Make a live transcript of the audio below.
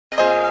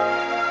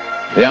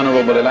The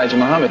Honorable Elijah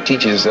Muhammad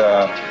teaches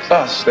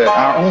us that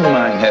our own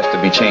mind has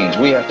to be changed.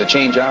 We have to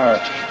change our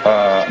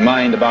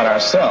mind about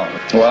ourselves.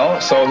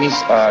 Well, so he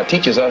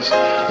teaches us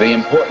the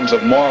importance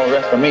of moral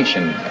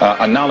reformation,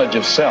 a knowledge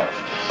of self.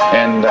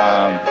 And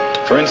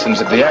for instance,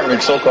 if the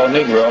average so-called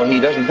Negro,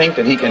 he doesn't think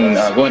that he can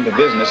go into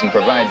business and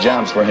provide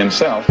jobs for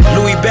himself.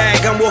 Louis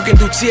bag, I'm walking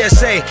through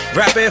TSA.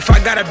 Rapper, if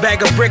I got a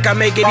bag of brick, I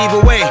make it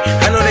either way.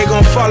 I know they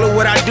gon' follow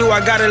what I do,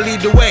 I gotta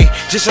lead the way.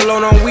 Just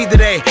alone on weed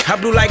today, I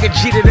blew like a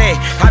G today.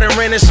 I done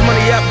ran this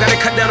money up, gotta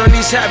cut down on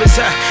these habits,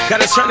 huh?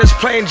 Gotta turn this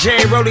plain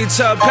Jane Rollie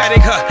to a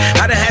paddock,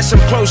 huh? I done had some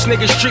close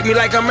niggas treat me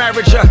like I'm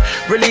average, huh?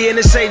 Really in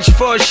this age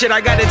 4 shit,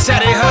 I got it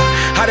tatted,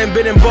 huh? I done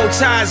been in both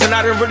ties and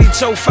I done really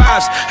told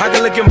fives. I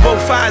can look in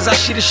both eyes, I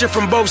see the shit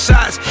from both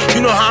sides.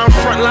 You know how I'm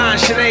front line,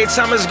 shit every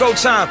time it's go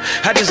time.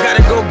 I just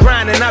gotta go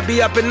grind and I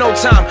be up in no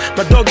time.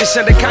 My dog just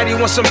sent a kite, he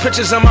want some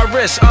pictures on my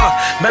wrist.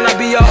 Man, I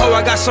be a hoe,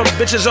 I got some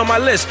bitches on my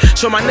list.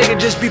 So my nigga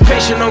just be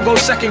patient, don't go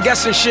second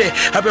guessing shit.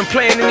 I've been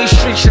playing in these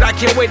streets, shit, I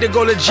can't wait to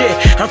go legit.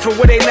 I'm from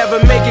where they never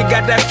make it,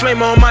 got that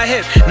flame on my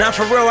hip. Now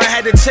for real, I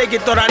had to take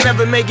it, thought I'd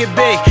never make it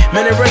big.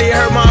 Man, it really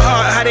hurt my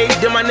heart, how they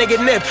did my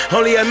nigga nip.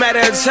 Only a matter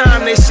of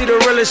time, they see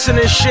the realest in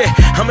this shit.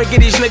 I'ma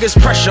get these niggas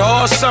pressure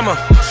all summer.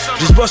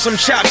 Just bought some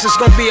chops, it's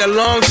gonna be a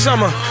long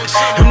summer.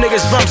 Them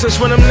niggas bump since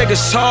when them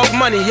niggas talk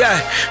money, yeah.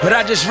 But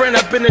I just ran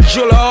up in the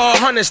jeweler, all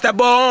hundreds, that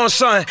boy on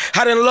son.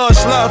 I done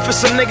lost love for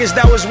some niggas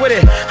that was with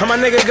it. And my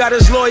nigga got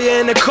his lawyer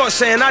in the court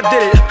saying I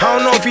did it. I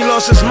don't know if he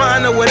lost his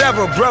mind or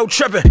whatever, bro,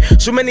 tripping.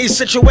 So many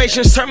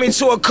situations turned me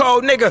to a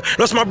cold nigga.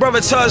 Lost my brother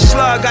to a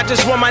slug, I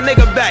just want my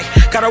nigga back.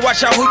 Gotta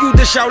watch out who you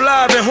dish out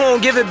love and who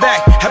don't give it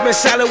back. I've been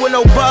silent with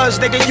no buzz,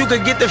 nigga, you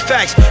could get the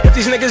facts. If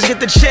these niggas get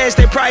the chance,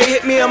 they probably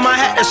hit me on my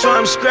hat, that's why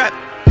I'm scrapped.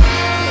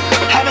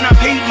 Haven't I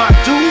paid my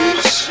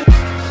dues?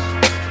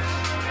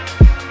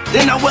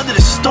 Then I weather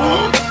the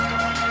storm.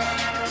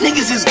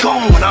 Niggas is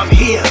gone when I'm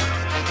here,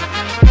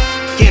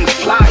 getting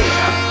flyer.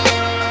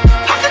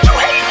 How could you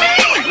hate me?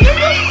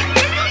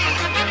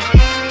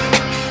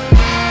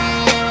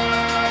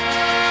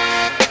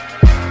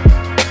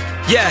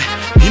 Yeah,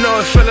 you know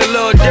it feel a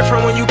little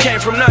different when you came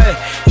from nothing.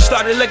 You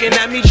started looking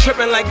at me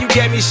tripping like you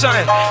gave me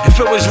something. If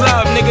it was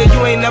love, nigga,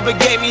 you ain't never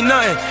gave me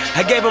nothing.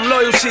 I gave him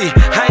loyalty,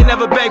 I ain't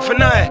never begged for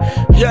nothing.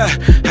 Yeah,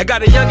 I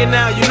got a youngin'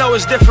 now, you know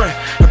it's different.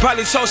 I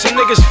probably told some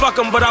niggas fuck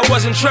them, but I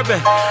wasn't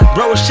tripping.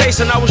 Bro was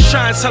chasing, I was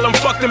trying to tell him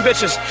fuck them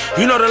bitches.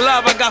 You know the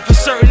love I got for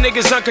certain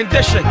niggas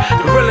unconditioned.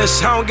 The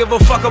realest, I don't give a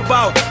fuck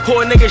about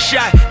who a nigga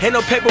shot. Ain't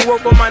no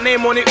paperwork with my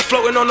name on it,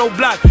 floating on no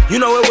block. You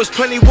know it was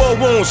plenty war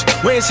wounds,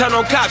 we ain't tell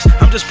no cops.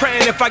 I'm just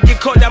praying if I get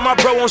caught that my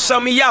bro won't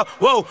sell me out.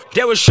 Whoa,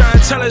 they was trying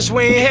to tell us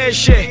we ain't hear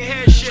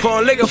shit.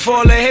 Pouring liquor for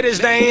all the hitters,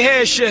 they ain't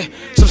hear shit.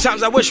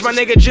 Sometimes I wish my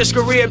nigga just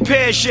could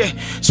reappear shit.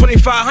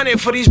 2,500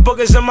 for these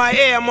boogers in my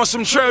ear, I'm on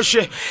some trail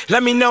shit.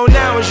 Let me know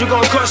now, is you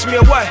gonna cost me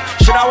or what?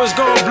 Shit, I was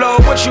gonna blow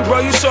up with you, bro,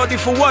 you salty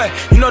for what?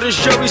 You know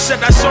this jury said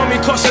that saw me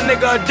cost a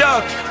nigga a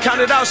dub.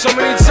 Counted out so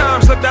many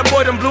times, look, that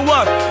boy done blew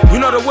up. You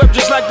know the whip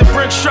just like the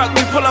Brinks truck,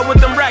 we pull up with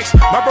them racks.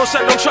 My bro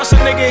said don't trust a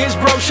nigga, his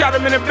bro shot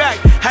him in the back.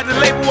 Had the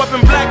label up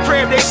in Black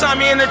Crib, they saw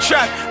me in the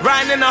trap.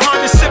 Riding in the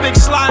Honda Civic,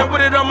 sliding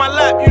with it on my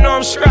lap. You know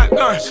I'm scrap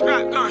gun.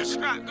 Scrap gun,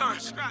 scrap gun,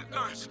 scrap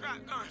gun,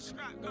 scrap gun,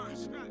 scrap gun,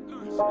 scrap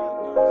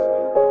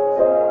gun.